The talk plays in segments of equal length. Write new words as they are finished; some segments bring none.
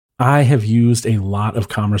I have used a lot of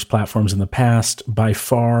commerce platforms in the past. By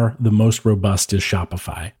far, the most robust is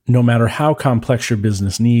Shopify. No matter how complex your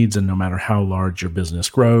business needs and no matter how large your business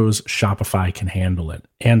grows, Shopify can handle it.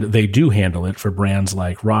 And they do handle it for brands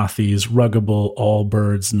like Rothy's, Ruggable,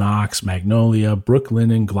 Allbirds, Knox, Magnolia,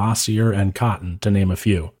 Brooklinen, Glossier, and Cotton, to name a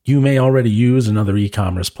few. You may already use another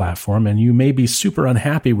e-commerce platform and you may be super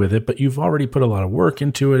unhappy with it, but you've already put a lot of work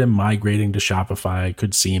into it and migrating to Shopify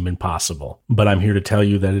could seem impossible. But I'm here to tell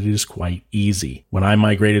you that it is quite easy. When I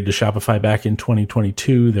migrated to Shopify back in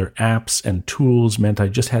 2022, their apps and tools meant I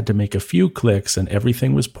just had to make a few clicks and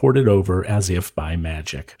everything was ported over as if by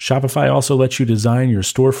magic. Shopify also lets you design your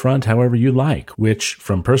storefront however you like, which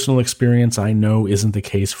from personal experience I know isn't the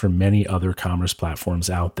case for many other commerce platforms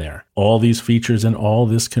out there. All these features and all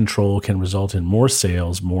this control can result in more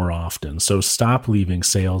sales more often. So stop leaving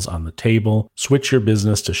sales on the table. Switch your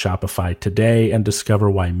business to Shopify today and discover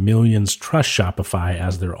why millions trust Shopify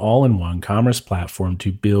as their all-in-one commerce platform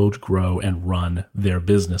to build, grow, and run their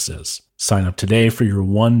businesses. Sign up today for your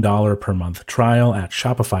 $1 per month trial at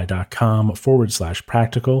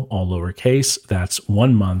shopify.com/practical, all lowercase. That's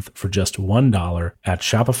 1 month for just $1 at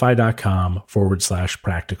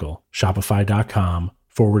shopify.com/practical.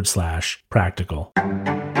 Shopify.com/practical.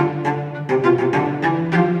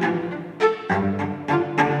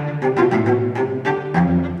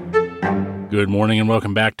 Good morning and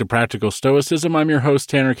welcome back to Practical Stoicism. I'm your host,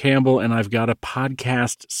 Tanner Campbell, and I've got a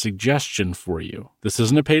podcast suggestion for you. This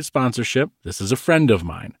isn't a paid sponsorship. This is a friend of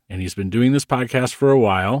mine, and he's been doing this podcast for a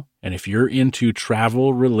while. And if you're into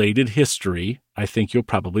travel-related history, I think you'll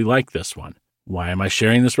probably like this one. Why am I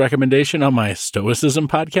sharing this recommendation on my Stoicism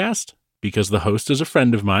podcast? Because the host is a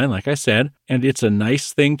friend of mine, like I said, and it's a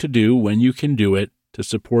nice thing to do when you can do it to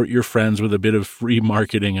support your friends with a bit of free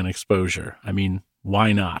marketing and exposure. I mean,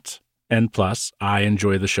 why not? And plus, I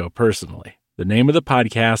enjoy the show personally. The name of the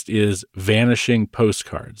podcast is Vanishing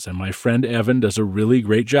Postcards, and my friend Evan does a really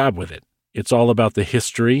great job with it. It's all about the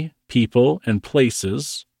history, people, and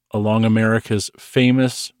places along America's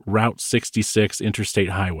famous Route 66 interstate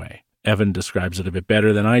highway. Evan describes it a bit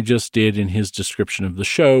better than I just did in his description of the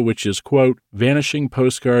show, which is, quote, Vanishing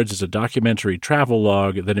Postcards is a documentary travel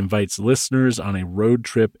log that invites listeners on a road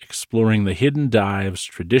trip exploring the hidden dives,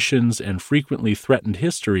 traditions, and frequently threatened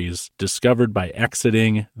histories discovered by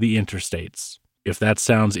exiting the interstates. If that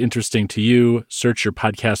sounds interesting to you, search your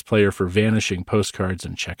podcast player for Vanishing Postcards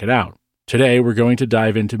and check it out. Today, we're going to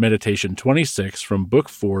dive into Meditation 26 from Book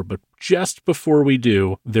 4, but just before we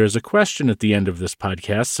do, there's a question at the end of this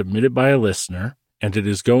podcast submitted by a listener, and it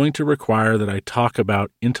is going to require that I talk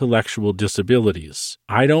about intellectual disabilities.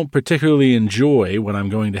 I don't particularly enjoy what I'm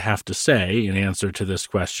going to have to say in answer to this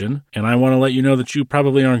question, and I want to let you know that you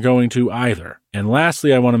probably aren't going to either. And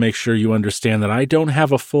lastly, I want to make sure you understand that I don't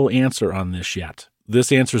have a full answer on this yet. This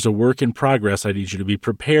answer is a work in progress. I need you to be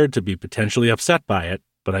prepared to be potentially upset by it.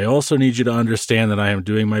 But I also need you to understand that I am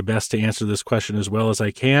doing my best to answer this question as well as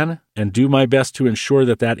I can and do my best to ensure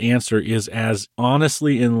that that answer is as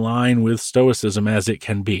honestly in line with Stoicism as it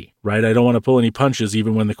can be, right? I don't want to pull any punches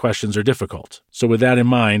even when the questions are difficult. So with that in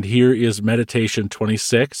mind, here is Meditation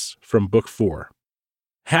 26 from Book 4.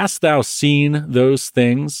 Hast thou seen those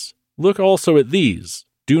things? Look also at these.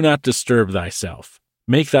 Do not disturb thyself.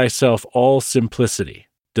 Make thyself all simplicity.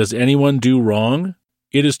 Does anyone do wrong?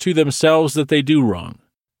 It is to themselves that they do wrong.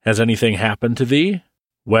 Has anything happened to thee?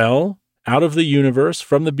 Well, out of the universe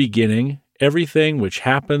from the beginning, everything which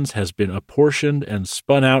happens has been apportioned and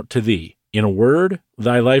spun out to thee. In a word,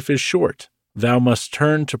 thy life is short. Thou must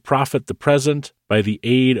turn to profit the present by the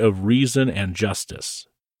aid of reason and justice.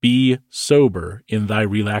 Be sober in thy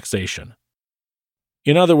relaxation.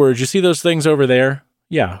 In other words, you see those things over there?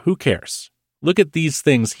 Yeah, who cares? Look at these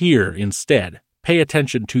things here instead. Pay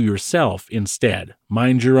attention to yourself instead.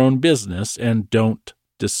 Mind your own business and don't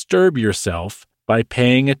disturb yourself by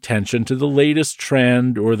paying attention to the latest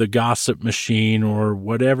trend or the gossip machine or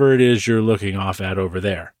whatever it is you're looking off at over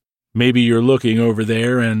there. Maybe you're looking over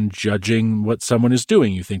there and judging what someone is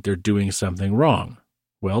doing. You think they're doing something wrong.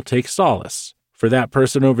 Well, take solace. For that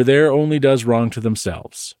person over there only does wrong to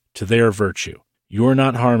themselves, to their virtue. You're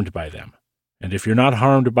not harmed by them. And if you're not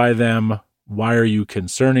harmed by them, why are you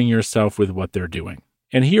concerning yourself with what they're doing?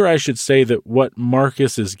 And here I should say that what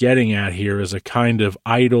Marcus is getting at here is a kind of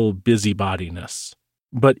idle busybodiness.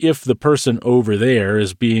 But if the person over there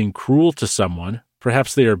is being cruel to someone,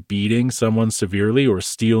 perhaps they are beating someone severely or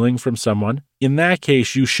stealing from someone, in that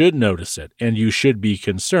case you should notice it and you should be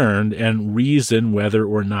concerned and reason whether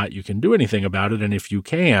or not you can do anything about it. And if you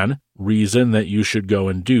can, reason that you should go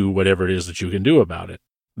and do whatever it is that you can do about it.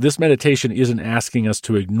 This meditation isn't asking us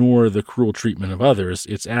to ignore the cruel treatment of others.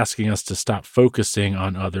 It's asking us to stop focusing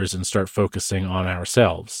on others and start focusing on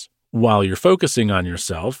ourselves. While you're focusing on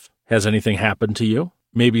yourself, has anything happened to you?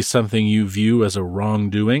 Maybe something you view as a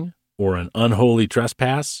wrongdoing or an unholy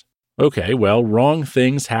trespass? Okay, well, wrong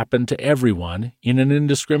things happen to everyone in an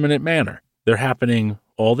indiscriminate manner. They're happening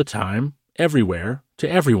all the time, everywhere, to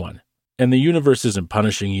everyone. And the universe isn't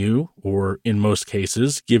punishing you, or in most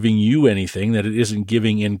cases, giving you anything that it isn't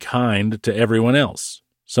giving in kind to everyone else.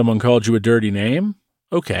 Someone called you a dirty name?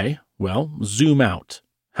 Okay, well, zoom out.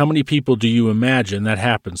 How many people do you imagine that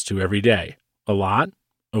happens to every day? A lot?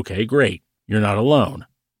 Okay, great. You're not alone.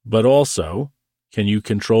 But also, can you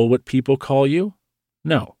control what people call you?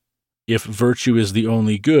 No. If virtue is the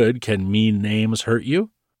only good, can mean names hurt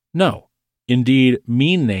you? No. Indeed,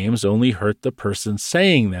 mean names only hurt the person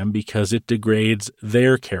saying them because it degrades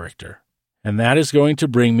their character. And that is going to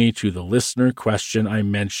bring me to the listener question I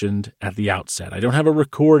mentioned at the outset. I don't have a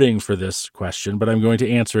recording for this question, but I'm going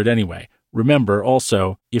to answer it anyway. Remember,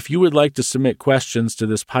 also, if you would like to submit questions to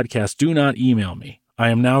this podcast, do not email me. I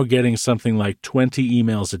am now getting something like 20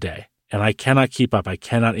 emails a day, and I cannot keep up. I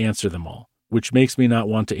cannot answer them all, which makes me not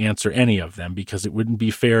want to answer any of them because it wouldn't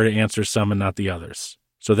be fair to answer some and not the others.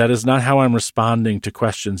 So that is not how I'm responding to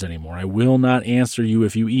questions anymore. I will not answer you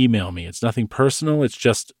if you email me. It's nothing personal. It's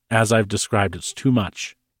just, as I've described, it's too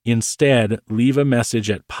much. Instead, leave a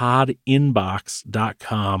message at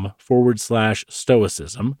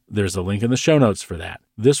podinbox.com/stoicism. There's a link in the show notes for that.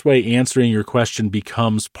 This way, answering your question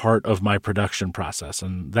becomes part of my production process,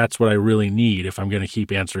 and that's what I really need if I'm going to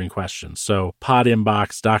keep answering questions. So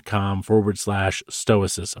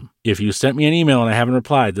podinbox.com/stoicism. If you sent me an email and I haven't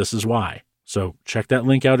replied, this is why. So check that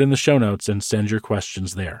link out in the show notes and send your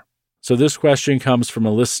questions there. So this question comes from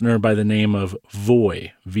a listener by the name of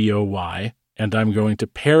Voy, V-O-Y, and I'm going to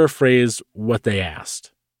paraphrase what they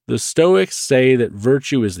asked. The Stoics say that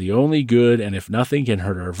virtue is the only good, and if nothing can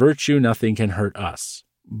hurt our virtue, nothing can hurt us.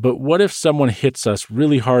 But what if someone hits us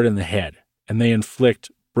really hard in the head, and they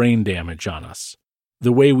inflict brain damage on us?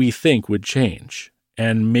 The way we think would change,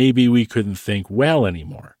 and maybe we couldn't think well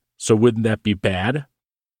anymore. So wouldn't that be bad?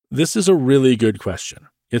 This is a really good question.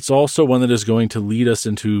 It's also one that is going to lead us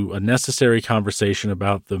into a necessary conversation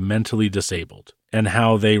about the mentally disabled and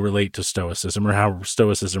how they relate to Stoicism or how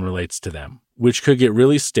Stoicism relates to them, which could get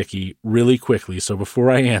really sticky really quickly. So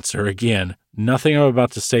before I answer, again, nothing I'm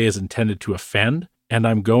about to say is intended to offend, and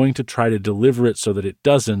I'm going to try to deliver it so that it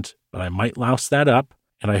doesn't, but I might louse that up,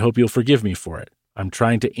 and I hope you'll forgive me for it. I'm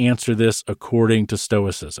trying to answer this according to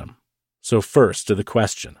Stoicism. So first, to the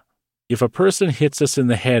question. If a person hits us in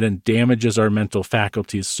the head and damages our mental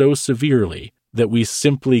faculties so severely that we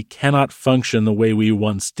simply cannot function the way we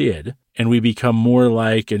once did, and we become more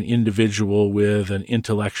like an individual with an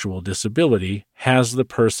intellectual disability, has the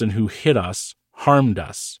person who hit us harmed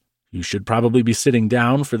us? You should probably be sitting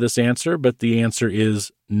down for this answer, but the answer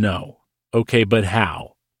is no. Okay, but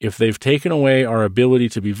how? If they've taken away our ability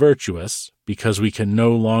to be virtuous, because we can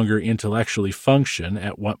no longer intellectually function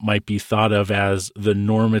at what might be thought of as the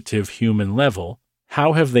normative human level,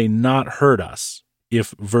 how have they not hurt us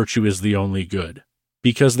if virtue is the only good?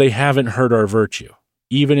 Because they haven't hurt our virtue,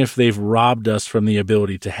 even if they've robbed us from the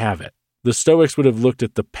ability to have it. The Stoics would have looked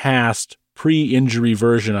at the past, pre-injury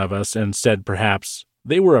version of us and said perhaps,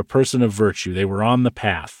 they were a person of virtue, they were on the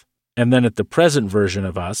path. And then at the present version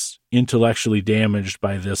of us, intellectually damaged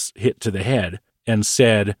by this hit to the head, and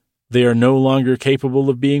said, they are no longer capable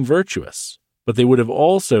of being virtuous. But they would have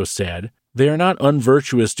also said, they are not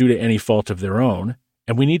unvirtuous due to any fault of their own,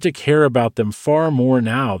 and we need to care about them far more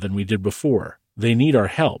now than we did before. They need our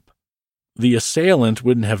help. The assailant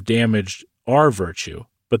wouldn't have damaged our virtue,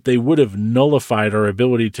 but they would have nullified our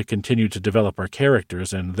ability to continue to develop our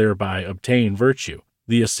characters and thereby obtain virtue.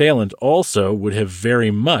 The assailant also would have very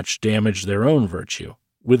much damaged their own virtue,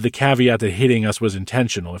 with the caveat that hitting us was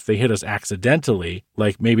intentional. If they hit us accidentally,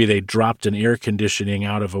 like maybe they dropped an air conditioning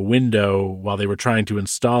out of a window while they were trying to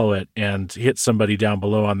install it and hit somebody down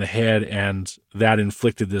below on the head and that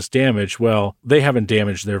inflicted this damage, well, they haven't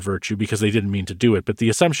damaged their virtue because they didn't mean to do it, but the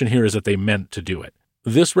assumption here is that they meant to do it.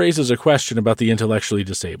 This raises a question about the intellectually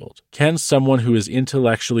disabled. Can someone who is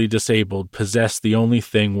intellectually disabled possess the only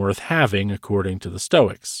thing worth having, according to the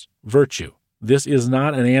Stoics? Virtue. This is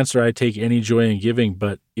not an answer I take any joy in giving,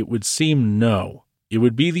 but it would seem no. It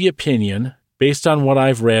would be the opinion, based on what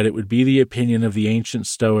I've read, it would be the opinion of the ancient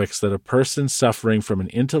Stoics that a person suffering from an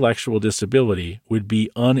intellectual disability would be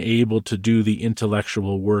unable to do the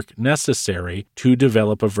intellectual work necessary to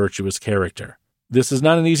develop a virtuous character. This is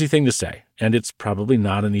not an easy thing to say, and it's probably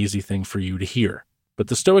not an easy thing for you to hear. But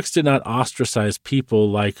the Stoics did not ostracize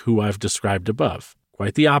people like who I've described above.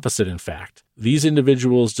 Quite the opposite, in fact. These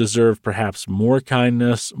individuals deserve perhaps more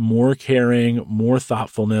kindness, more caring, more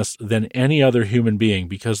thoughtfulness than any other human being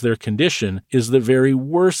because their condition is the very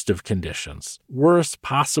worst of conditions. Worse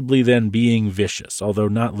possibly than being vicious, although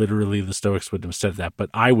not literally the Stoics wouldn't have said that, but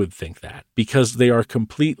I would think that, because they are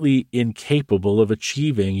completely incapable of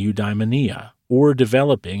achieving eudaimonia or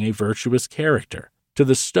developing a virtuous character. To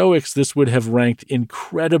the Stoics, this would have ranked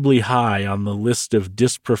incredibly high on the list of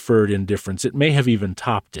dispreferred indifference. It may have even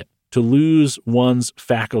topped it. To lose one's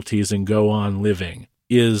faculties and go on living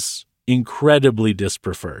is incredibly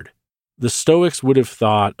dispreferred. The Stoics would have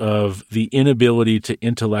thought of the inability to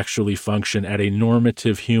intellectually function at a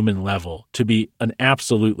normative human level to be an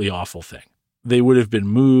absolutely awful thing. They would have been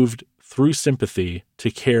moved through sympathy to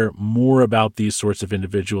care more about these sorts of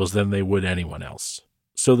individuals than they would anyone else.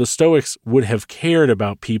 So the Stoics would have cared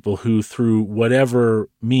about people who, through whatever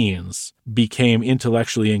means, became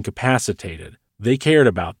intellectually incapacitated. They cared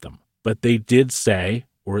about them, but they did say,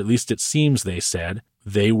 or at least it seems they said,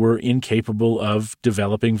 they were incapable of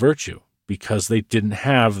developing virtue because they didn't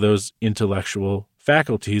have those intellectual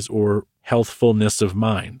faculties or healthfulness of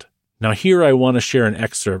mind. Now here I want to share an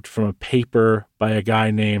excerpt from a paper by a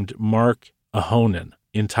guy named Mark Ahonen,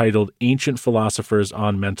 entitled Ancient Philosophers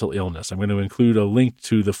on Mental Illness. I'm going to include a link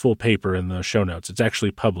to the full paper in the show notes. It's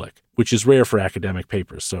actually public, which is rare for academic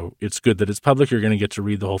papers, so it's good that it's public. You're going to get to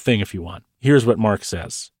read the whole thing if you want. Here's what Mark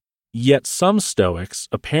says. Yet some Stoics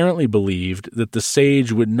apparently believed that the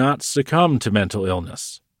sage would not succumb to mental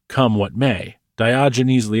illness, come what may.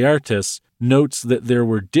 Diogenes Laertius notes that there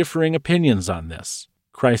were differing opinions on this.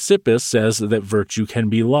 Chrysippus says that virtue can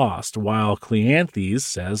be lost, while Cleanthes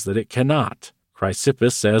says that it cannot.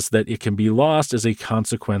 Chrysippus says that it can be lost as a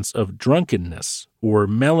consequence of drunkenness or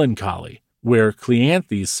melancholy, where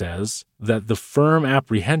Cleanthes says that the firm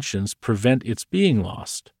apprehensions prevent its being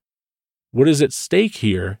lost. What is at stake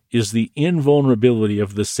here is the invulnerability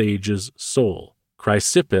of the sage's soul.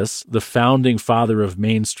 Chrysippus, the founding father of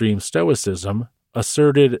mainstream Stoicism,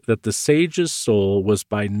 asserted that the sage's soul was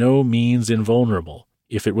by no means invulnerable.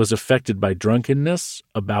 If it was affected by drunkenness,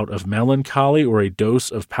 a bout of melancholy, or a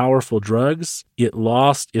dose of powerful drugs, it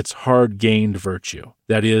lost its hard-gained virtue,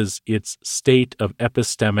 that is, its state of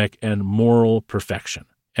epistemic and moral perfection,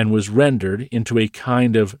 and was rendered into a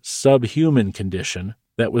kind of subhuman condition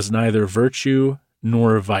that was neither virtue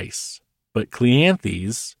nor vice. But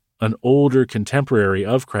Cleanthes, an older contemporary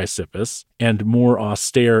of Chrysippus and more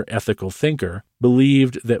austere ethical thinker,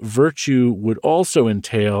 believed that virtue would also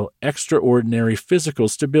entail extraordinary physical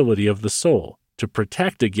stability of the soul to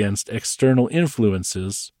protect against external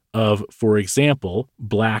influences of, for example,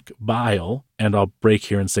 black bile. And I'll break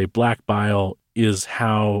here and say black bile is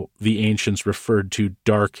how the ancients referred to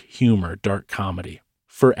dark humor, dark comedy.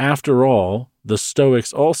 For after all, the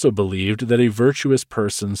Stoics also believed that a virtuous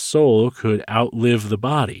person's soul could outlive the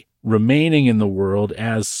body, remaining in the world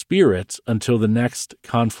as spirit until the next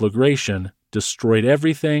conflagration destroyed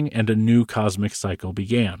everything and a new cosmic cycle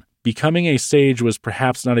began. Becoming a sage was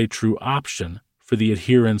perhaps not a true option for the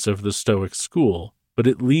adherents of the Stoic school, but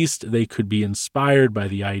at least they could be inspired by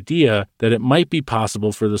the idea that it might be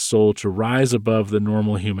possible for the soul to rise above the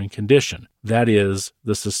normal human condition, that is,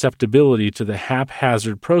 the susceptibility to the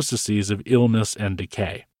haphazard processes of illness and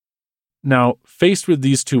decay. Now, faced with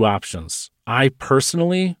these two options, I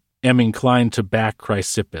personally am inclined to back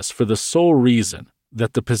Chrysippus for the sole reason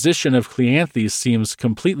that the position of Cleanthes seems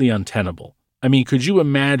completely untenable. I mean, could you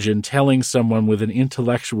imagine telling someone with an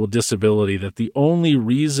intellectual disability that the only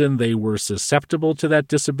reason they were susceptible to that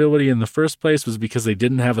disability in the first place was because they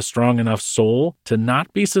didn't have a strong enough soul to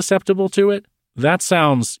not be susceptible to it? That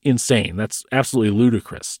sounds insane. That's absolutely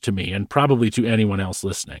ludicrous to me and probably to anyone else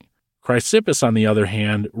listening. Chrysippus, on the other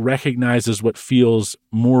hand, recognizes what feels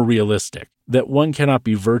more realistic, that one cannot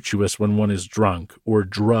be virtuous when one is drunk or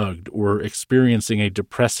drugged or experiencing a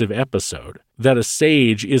depressive episode, that a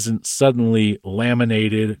sage isn't suddenly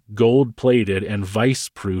laminated, gold-plated, and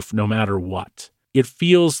vice-proof no matter what. It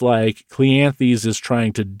feels like Cleanthes is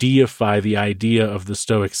trying to deify the idea of the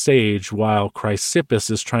Stoic sage while Chrysippus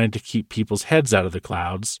is trying to keep people's heads out of the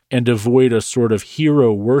clouds and avoid a sort of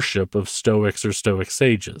hero worship of Stoics or Stoic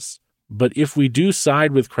sages. But if we do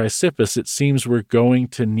side with Chrysippus, it seems we're going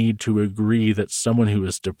to need to agree that someone who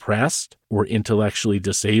is depressed or intellectually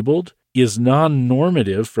disabled is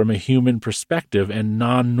non-normative from a human perspective and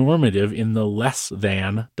non-normative in the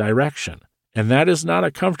less-than direction. And that is not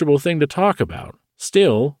a comfortable thing to talk about.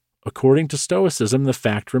 Still, according to Stoicism, the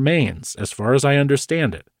fact remains, as far as I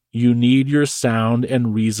understand it. You need your sound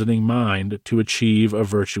and reasoning mind to achieve a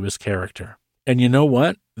virtuous character. And you know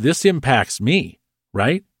what? This impacts me,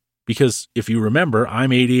 right? Because if you remember,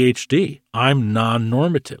 I'm ADHD. I'm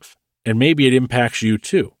non-normative. And maybe it impacts you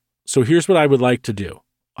too. So here's what I would like to do.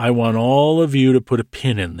 I want all of you to put a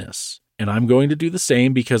pin in this. And I'm going to do the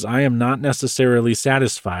same because I am not necessarily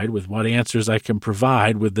satisfied with what answers I can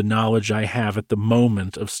provide with the knowledge I have at the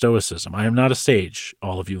moment of Stoicism. I am not a sage,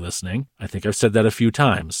 all of you listening. I think I've said that a few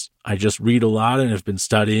times. I just read a lot and have been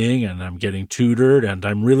studying and I'm getting tutored and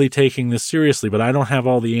I'm really taking this seriously, but I don't have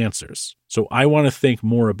all the answers. So I want to think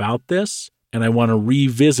more about this and I want to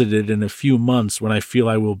revisit it in a few months when I feel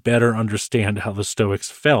I will better understand how the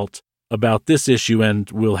Stoics felt about this issue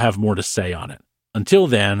and will have more to say on it. Until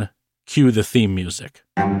then, cue the theme music.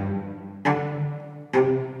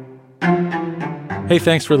 Hey,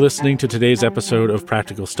 thanks for listening to today's episode of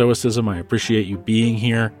Practical Stoicism. I appreciate you being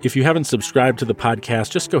here. If you haven't subscribed to the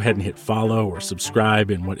podcast, just go ahead and hit follow or subscribe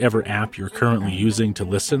in whatever app you're currently using to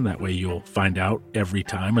listen. That way you'll find out every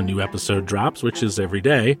time a new episode drops, which is every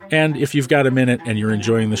day. And if you've got a minute and you're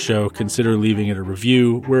enjoying the show, consider leaving it a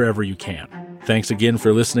review wherever you can. Thanks again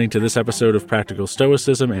for listening to this episode of Practical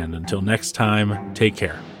Stoicism, and until next time, take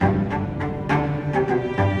care.